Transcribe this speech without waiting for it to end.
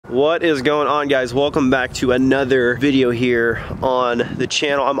What is going on, guys? Welcome back to another video here on the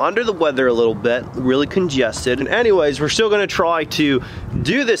channel. I'm under the weather a little bit, really congested. And anyways, we're still gonna try to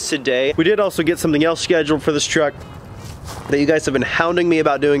do this today. We did also get something else scheduled for this truck that you guys have been hounding me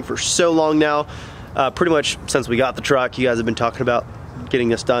about doing for so long now. Pretty much since we got the truck, you guys have been talking about getting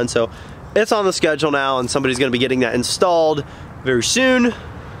this done. So it's on the schedule now, and somebody's gonna be getting that installed very soon.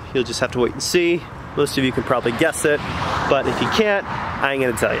 You'll just have to wait and see. Most of you can probably guess it, but if you can't, I ain't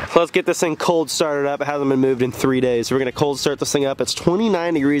gonna tell you. Let's get this thing cold started up. It hasn't been moved in 3 days, so we're gonna cold start this thing up. It's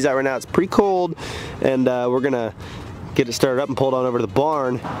 29 degrees out right now. It's pretty cold, and we're gonna get it started up and pull it on over to the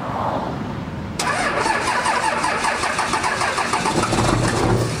barn.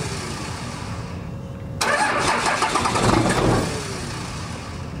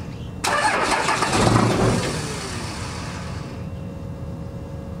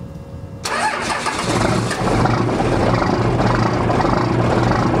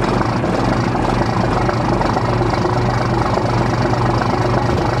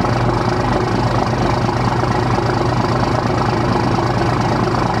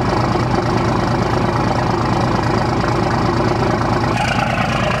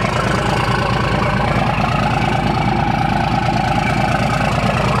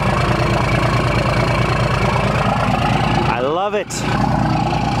 It.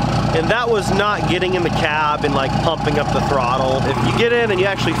 And that was not getting in the cab and like pumping up the throttle. If you get in and you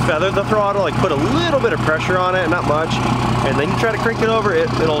actually feather the throttle, like put a little bit of pressure on it, not much, and then you try to crank it over,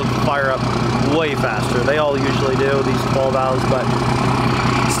 it'll fire up way faster. They all usually do, these ball valves, but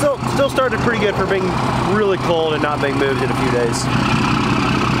still started pretty good for being really cold and not being moved in a few days.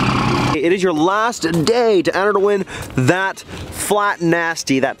 It is your last day to enter to win that flat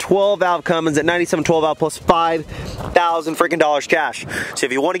nasty, that 12 valve Cummins at 97 12 valve plus 5,000 freaking dollars cash. So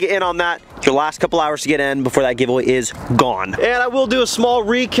if you want to get in on that, it's your last couple hours to get in before that giveaway is gone. And I will do a small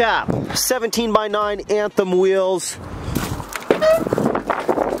recap. 17x9 Anthem wheels.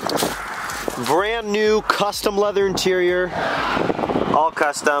 Brand new custom leather interior. All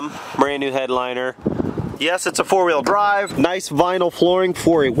custom, brand new headliner. Yes, it's a four-wheel drive. Nice vinyl flooring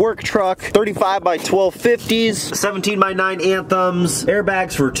for a work truck. 35x12 50s. 17x9 Anthems.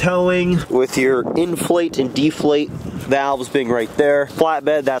 Airbags for towing with your inflate and deflate valves being right there.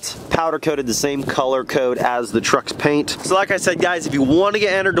 Flatbed, that's powder coated the same color code as the truck's paint. So like I said, guys, if you want to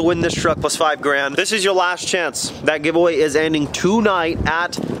get entered to win this truck plus 5 grand, this is your last chance. That giveaway is ending tonight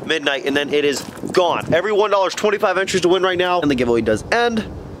at midnight, and then it is gone. Every $1 25 entries to win right now, and the giveaway does end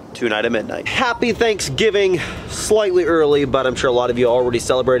tonight at midnight. Happy Thanksgiving, slightly early, but I'm sure a lot of you are already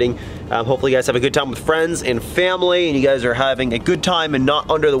celebrating. Hopefully you guys have a good time with friends and family, and you guys are having a good time and not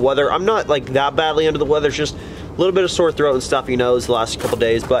under the weather. I'm not like that badly under the weather, it's just a little bit of sore throat and stuffy nose the last couple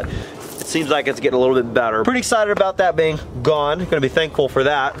days, but it seems like it's getting a little bit better. Pretty excited about that being gone. Gonna be thankful for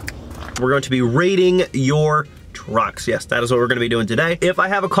that. We're going to be rating your trucks. Yes, that is what we're going to be doing today. If I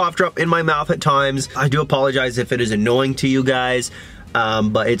have a cough drop in my mouth at times, I do apologize if it is annoying to you guys.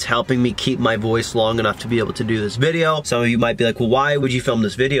 But it's helping me keep my voice long enough to be able to do this video. Some of you might be like, well, why would you film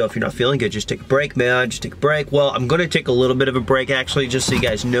this video if you're not feeling good? Just take a break, man. Just take a break. Well, I'm gonna take a little bit of a break, actually, just so you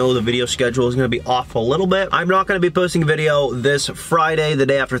guys know the video schedule is gonna be off a little bit. I'm not gonna be posting a video this Friday, the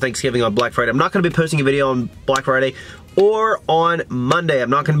day after Thanksgiving on Black Friday. I'm not gonna be posting a video on Black Friday or on Monday. I'm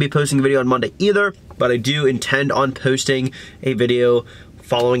not gonna be posting a video on Monday either, but I do intend on posting a video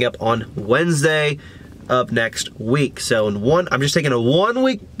following up on Wednesday of next week. So I'm just taking a 1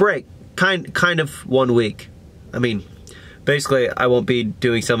 week break, kind of 1 week. I mean, basically I won't be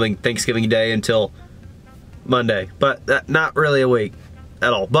doing something Thanksgiving Day until Monday, but not really a week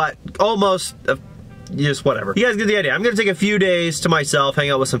at all, but almost just whatever. You guys get the idea. I'm gonna take a few days to myself, hang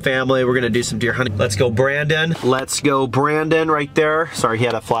out with some family. We're gonna do some deer hunting. Let's go Brandon. Let's go Brandon right there. Sorry, he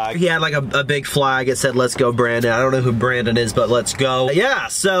had a flag. He had like a big flag. It said, let's go Brandon. I don't know who Brandon is, but let's go. Yeah,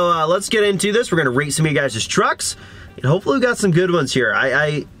 so let's get into this. We're gonna rate some of you guys' trucks, and hopefully we got some good ones here.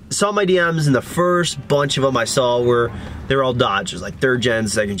 I saw my DMs, and the first bunch of them I saw they're all Dodges, like 3rd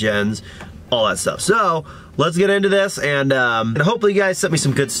gens, 2nd gens, all that stuff. So let's get into this, and hopefully you guys sent me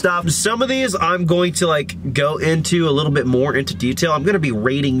some good stuff. Some of these I'm going to like go into a little bit more into detail. I'm gonna be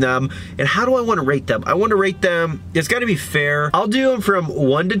rating them, and how do I want to rate them? I want to rate them, it's got to be fair. I'll do them from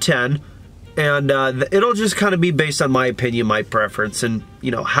 1 to 10, and it'll just kind of be based on my opinion, my preference, and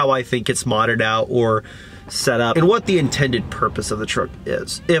you know, how I think it's modded out or set up, and what the intended purpose of the truck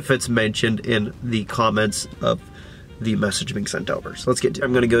is, if it's mentioned in the comments of the message being sent over. So let's get to it.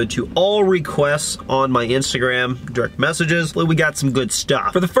 I'm gonna go to all requests on my Instagram, direct messages. We got some good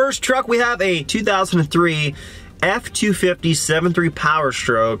stuff. For the first truck, we have a 2003 F250 7.3 Power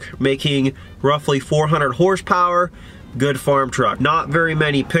Stroke, making roughly 400 horsepower good farm truck. Not very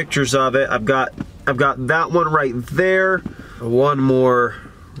many pictures of it. I've got that one right there. One more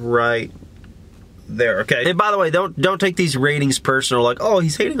right there. Okay. And by the way, don't take these ratings personal, like, oh,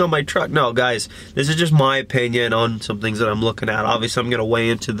 he's hating on my truck. No, guys, this is just my opinion on some things that I'm looking at. Obviously, I'm gonna weigh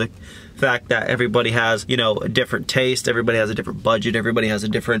into the fact that everybody has, you know, a different taste, everybody has a different budget, everybody has a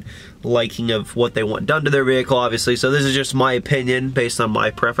different liking of what they want done to their vehicle, obviously. So this is just my opinion based on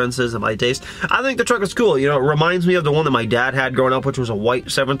my preferences and my taste. I think the truck is cool. You know, it reminds me of the one that my dad had growing up, which was a white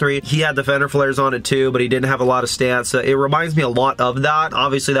 7.3. He had the fender flares on it too, but he didn't have a lot of stance. It reminds me a lot of that.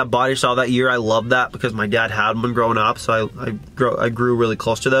 Obviously, that body style that year, I love that because my dad had one growing up, so I grew really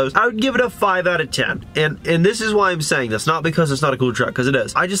close to those. I would give it a 5 out of 10. And this is why I'm saying this, not because it's not a cool truck, because it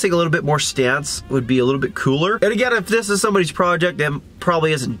is. I just think a little bit more stance would be a little bit cooler. And again, if this is somebody's project, it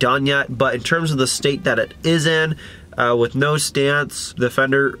probably isn't done yet, but in terms of the state that it is in, with no stance, the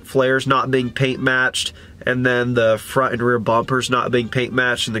fender flares not being paint matched, and then the front and rear bumpers not being paint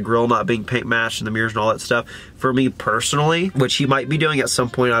matched, and the grille not being paint matched, and the mirrors and all that stuff, for me personally, which he might be doing at some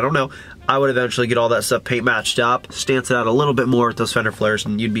point, I don't know, I would eventually get all that stuff paint matched up, stance it out a little bit more with those fender flares,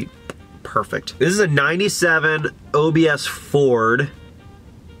 and you'd be perfect. This is a 97 OBS Ford,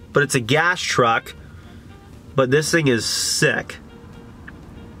 but it's a gas truck, but this thing is sick.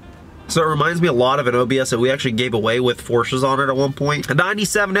 So it reminds me a lot of an OBS that we actually gave away with forces on it at one point. A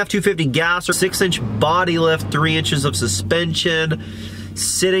 97 F250 gas, 6-inch body lift, 3 inches of suspension,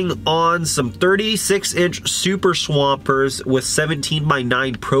 sitting on some 36-inch super swampers with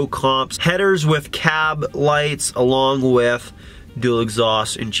 17x9 Pro Comps, headers with cab lights along with dual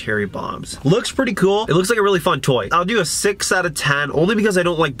exhaust and cherry bombs. Looks pretty cool. It looks like a really fun toy. I'll do a 6 out of 10 only because I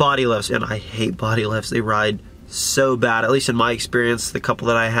don't like body lifts, and I hate body lifts. They ride so bad, at least in my experience. The couple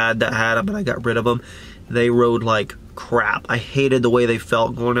that I had that had them and I got rid of them, they rode like crap. I hated the way they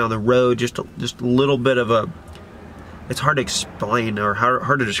felt going down the road. Just a little bit of a, it's hard to explain or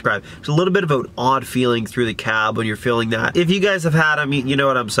hard to describe. It's a little bit of an odd feeling through the cab when you're feeling that. If you guys have had them, you know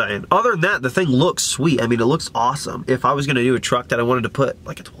what I'm saying. Other than that, the thing looks sweet. I mean, it looks awesome. If I was gonna do a truck that I wanted to put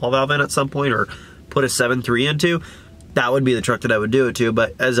like a 12 valve in at some point, or put a 7.3 into, that would be the truck that I would do it to.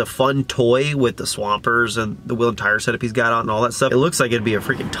 But as a fun toy with the swampers and the wheel and tire setup he's got on and all that stuff, it looks like it'd be a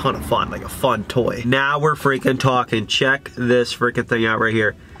freaking ton of fun, like a fun toy. Now we're freaking talking. Check this freaking thing out right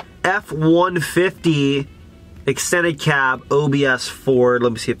here. F-150 extended cab OBS Ford.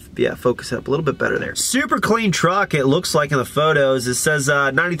 Let me see if, yeah, focus it up a little bit better there. Super clean truck, it looks like in the photos. It says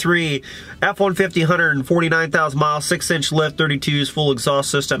 93 F-150, 149,000 miles, 6-inch lift, 32s, full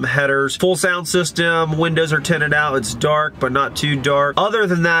exhaust system, headers, full sound system, windows are tinted out. It's dark, but not too dark. Other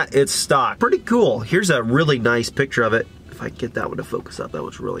than that, it's stock. Pretty cool. Here's a really nice picture of it. If I get that one to focus up, that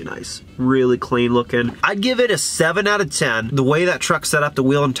was really nice. Really clean looking. I'd give it a 7 out of 10. The way that truck's set up, the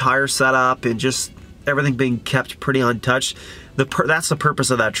wheel and tire setup, and just everything being kept pretty untouched. That's the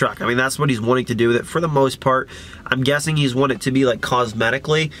purpose of that truck. I mean, that's what he's wanting to do with it for the most part. I'm guessing he's wanting it to be like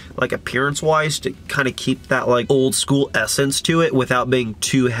cosmetically, like appearance-wise, to kind of keep that like old school essence to it without being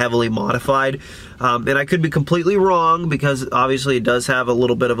too heavily modified. And I could be completely wrong because obviously it does have a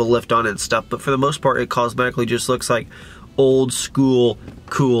little bit of a lift on it and stuff, but for the most part, it cosmetically just looks like old school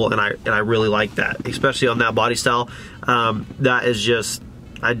cool, and I really like that, especially on that body style. That is just,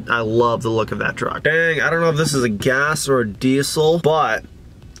 I love the look of that truck. Dang, I don't know if this is a gas or a diesel, but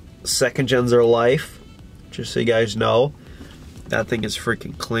second gens are life. Just so you guys know, that thing is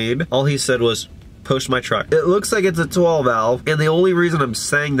freaking clean. All he said was, post my truck. It looks like it's a 12 valve, and the only reason I'm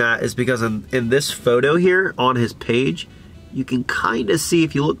saying that is because in this photo here on his page, you can kind of see,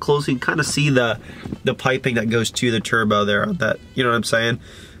 if you look closely, you can kind of see the piping that goes to the turbo there. That, you know what I'm saying?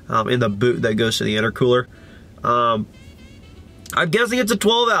 In the boot that goes to the intercooler. I'm guessing it's a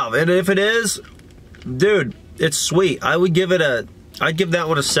 12 valve, and if it is, dude, it's sweet. I'd give that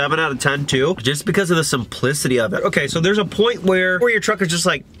one a 7 out of 10 too, just because of the simplicity of it. Okay, so there's a point where your truck is just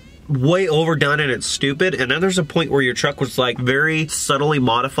like way overdone and it's stupid, and then there's a point where your truck was like very subtly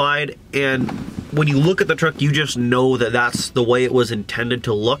modified, and when you look at the truck, you just know that that's the way it was intended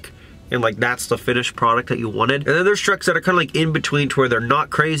to look, and like that's the finished product that you wanted. And then there's trucks that are kind of like in between, to where they're not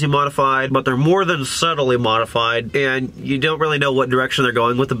crazy modified, but they're more than subtly modified, and you don't really know what direction they're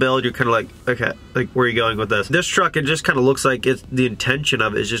going with the build. You're kind of like, okay, like where are you going with this? This truck, it just kind of looks like it's, the intention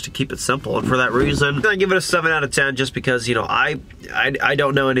of it is just to keep it simple, and for that reason, I give it a 7 out of 10, just because, you know, I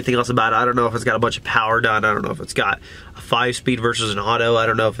don't know anything else about it. I don't know if it's got a bunch of power done. I don't know if it's got a 5-speed versus an auto. I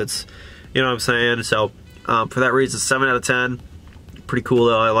don't know if it's, you know what I'm saying? So for that reason, 7 out of 10. Pretty cool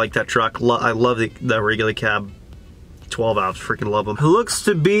though. I like that truck. I love the regular cab 12 valves. Freaking love them. It looks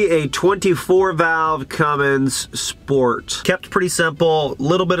to be a 24 valve Cummins Sport. Kept pretty simple.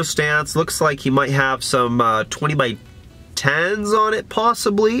 Little bit of stance. Looks like he might have some 20 by 10s on it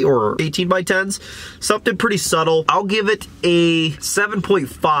possibly, or 18 by 10s. Something pretty subtle. I'll give it a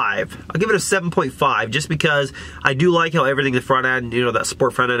 7.5. I'll give it a 7.5 just because I do like how everything in the front end, you know, that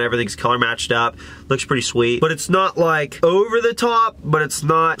sport front end, everything's color matched up. Looks pretty sweet. But it's not like over the top, but it's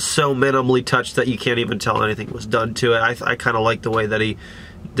not so minimally touched that you can't even tell anything was done to it. I kind of like the way that he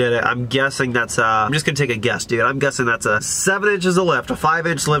did it. I'm guessing that's I'm just gonna take a guess, dude. I'm guessing that's a 7 inches of lift, a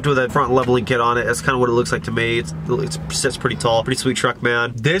 5-inch lift with a front leveling kit on it. That's kind of what it looks like to me. It sits pretty tall. Pretty sweet truck,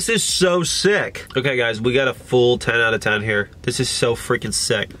 man. This is so sick. Okay, guys, we got a full 10 out of 10 here. This is so freaking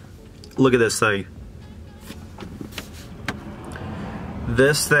sick. Look at this thing.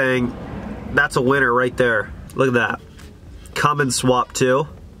 This thing, that's a winner right there. Look at that. Come and swap too.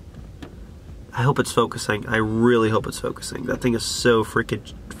 I hope it's focusing. I really hope it's focusing. That thing is so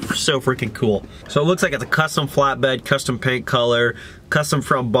freaking cool. So it looks like it's a custom flatbed, custom paint color, custom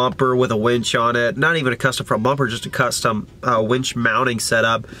front bumper with a winch on it. Not even a custom front bumper, just a custom winch mounting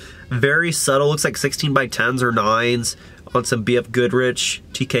setup. Very subtle, looks like 16 by 10s or 9s on some BF Goodrich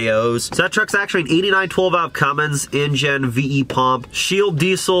TKOs. So that truck's actually an 89 12-valve Cummins engine, VE pump, Shield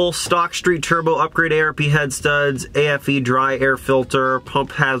diesel, stock street turbo, upgrade ARP head studs, AFE dry air filter,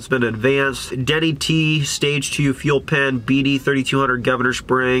 pump has been advanced, Denny T stage 2 fuel pen, BD 3200 governor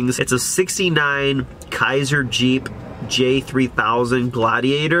springs. It's a 69 Kaiser Jeep J3000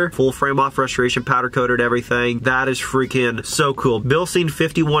 Gladiator, full frame off restoration, powder coated everything. That is freaking so cool. Bilstein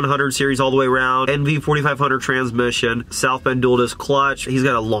 5100 series all the way around, NV 4500 transmission, South Bend dual disc clutch. He's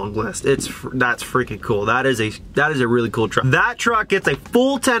got a long list. That's freaking cool. That is a really cool truck. That truck gets a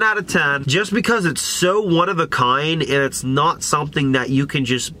full 10 out of 10 just because it's so one of a kind, and it's not something that you can't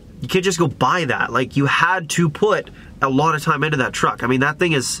just go buy that. Like, you had to put a lot of time into that truck. I mean, that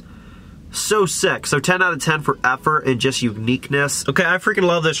thing is so sick. So 10 out of 10 for effort and just uniqueness. Okay, I freaking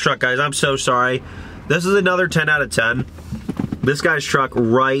love this truck, guys. I'm so sorry. This is another 10 out of 10. This guy's truck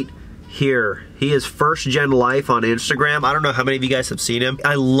right here. He is First Gen Life on Instagram. I don't know how many of you guys have seen him.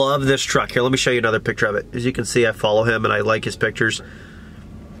 I love this truck. Here, let me show you another picture of it. As you can see, I follow him and I like his pictures.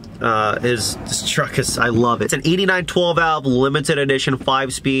 This truck is, I love it. It's an 89 12-valve limited edition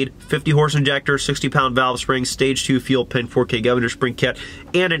 5-speed, 50-horse injector, 60-pound valve spring, stage 2 fuel pin, 4K governor spring kit,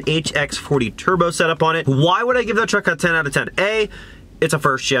 and an HX40 turbo setup on it. Why would I give that truck a 10 out of 10? A, it's a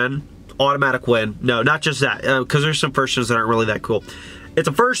first gen, automatic win. No, not just that, because there's some first gens that aren't really that cool. It's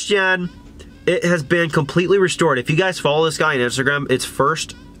a first gen. It has been completely restored. If you guys follow this guy on Instagram, it's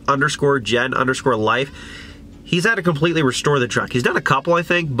first_gen_life. He's had to completely restore the truck. He's done a couple, I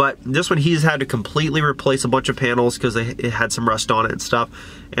think, but this one he's had to completely replace a bunch of panels because it had some rust on it and stuff.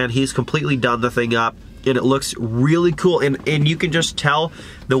 And he's completely done the thing up, and it looks really cool. And you can just tell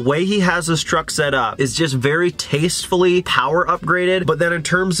the way he has this truck set up is just very tastefully power upgraded. But then in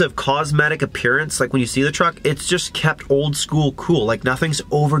terms of cosmetic appearance, like when you see the truck, it's just kept old school cool. Like, nothing's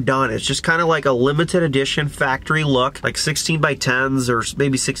overdone. It's just kind of like a limited edition factory look, like 16 by 10s or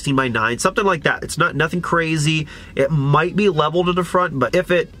maybe 16 by 9, something like that. It's nothing crazy. It might be leveled in the front, but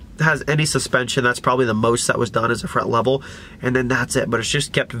if it has any suspension, that's probably the most that was done is a front level, and then that's it. But it's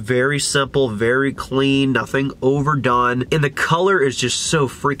just kept very simple, very clean, nothing overdone, and the color is just so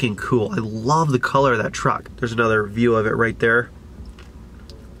freaking cool. I love the color of that truck. There's another view of it right there.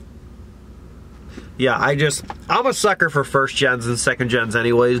 Yeah, I'm a sucker for first gens and second gens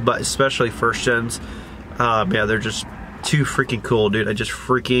anyways, but especially first gens. Yeah, they're just too freaking cool, dude. I just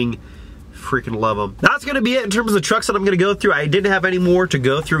freaking love them. That's gonna be it in terms of the trucks that I'm gonna go through. I didn't have any more to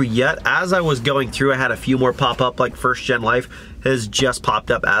go through yet. As I was going through, I had a few more pop up, like First Gen Life has just popped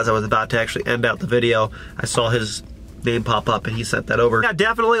up as I was about to actually end out the video. I saw his name pop up and he sent that over. Yeah,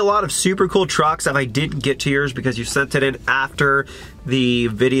 definitely a lot of super cool trucks. If I didn't get to yours because you sent it in after the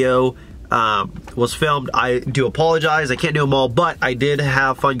video was filmed, I do apologize. I can't do them all, but I did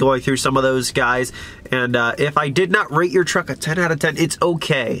have fun going through some of those guys. And if I did not rate your truck a 10 out of 10, it's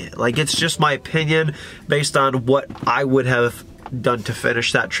okay. Like, it's just my opinion based on what I would have done to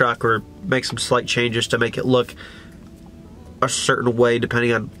finish that truck, or make some slight changes to make it look a certain way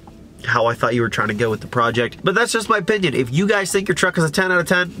depending on how I thought you were trying to go with the project. But that's just my opinion. If you guys think your truck is a 10 out of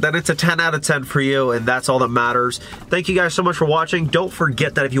 10, then it's a 10 out of 10 for you, and that's all that matters. Thank you guys so much for watching. Don't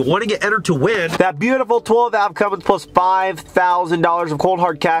forget that if you want to get entered to win that beautiful 12-valve Cummins plus $5,000 of cold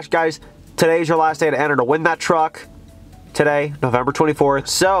hard cash, guys, today's your last day to enter to win that truck. Today, November 24th.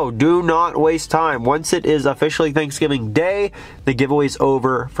 So do not waste time. Once it is officially Thanksgiving Day, the giveaway's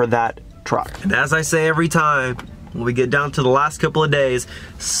over for that truck. And as I say every time, when we get down to the last couple of days,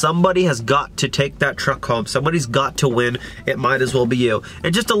 somebody has got to take that truck home. Somebody's got to win. It might as well be you.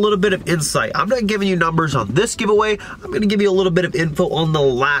 And just a little bit of insight. I'm not giving you numbers on this giveaway. I'm going to give you a little bit of info on the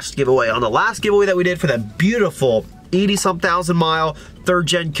last giveaway. On the last giveaway that we did for that beautiful 80-some thousand mile, 3rd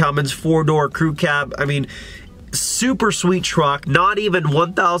gen Cummins, 4-door crew cab. I mean, super sweet truck. Not even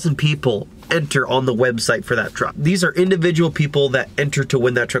 1,000 people enter on the website for that truck. These are individual people that enter to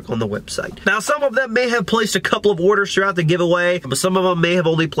win that truck on the website. Now, some of them may have placed a couple of orders throughout the giveaway, but some of them may have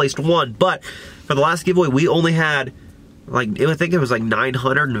only placed one. But for the last giveaway, we only had, like, I think it was like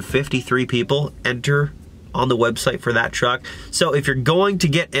 953 people enter on the website for that truck. So if you're going to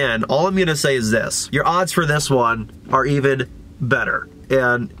get in, all I'm gonna say is this: your odds for this one are even better.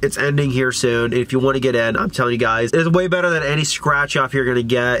 And it's ending here soon. If you want to get in, I'm telling you guys, it's way better than any scratch off you're gonna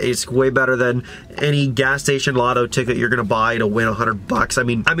get. It's way better than any gas station lotto ticket you're gonna buy to win $100. I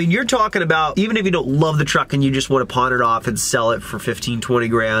mean, you're talking about, even if you don't love the truck and you just want to pawn it off and sell it for 15, 20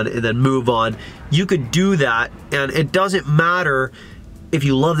 grand and then move on, you could do that, and it doesn't matter if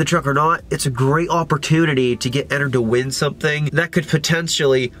you love the truck or not. It's a great opportunity to get entered to win something that could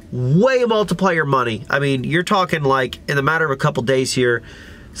potentially way multiply your money. I mean, you're talking like in a matter of a couple days here,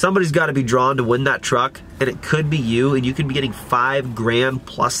 somebody's got to be drawn to win that truck, and it could be you, and you could be getting 5 grand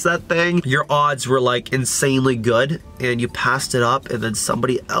plus that thing. Your odds were like insanely good, and you passed it up, and then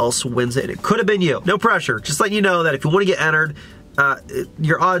somebody else wins it, and it could have been you. No pressure. Just letting you know that if you want to get entered,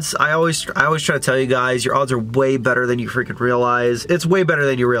 your odds, I always try to tell you guys, your odds are way better than you freaking realize. It's way better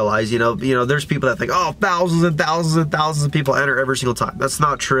than you realize. You know, there's people that think, oh, thousands and thousands and thousands of people enter every single time. That's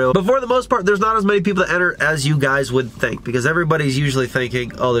not true. But for the most part, there's not as many people that enter as you guys would think, because everybody's usually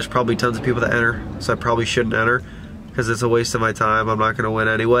thinking, oh, there's probably tons of people that enter, so I probably shouldn't enter because it's a waste of my time. I'm not going to win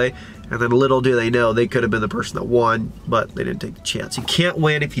anyway. And then little do they know, they could have been the person that won, but they didn't take the chance. You can't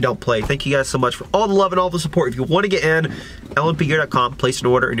win if you don't play. Thank you guys so much for all the love and all the support. If you want to get in, lmpgear.com, place an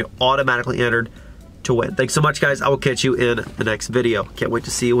order, and you're automatically entered to win. Thanks so much, guys. I will catch you in the next video. Can't wait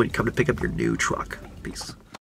to see you when you come to pick up your new truck. Peace.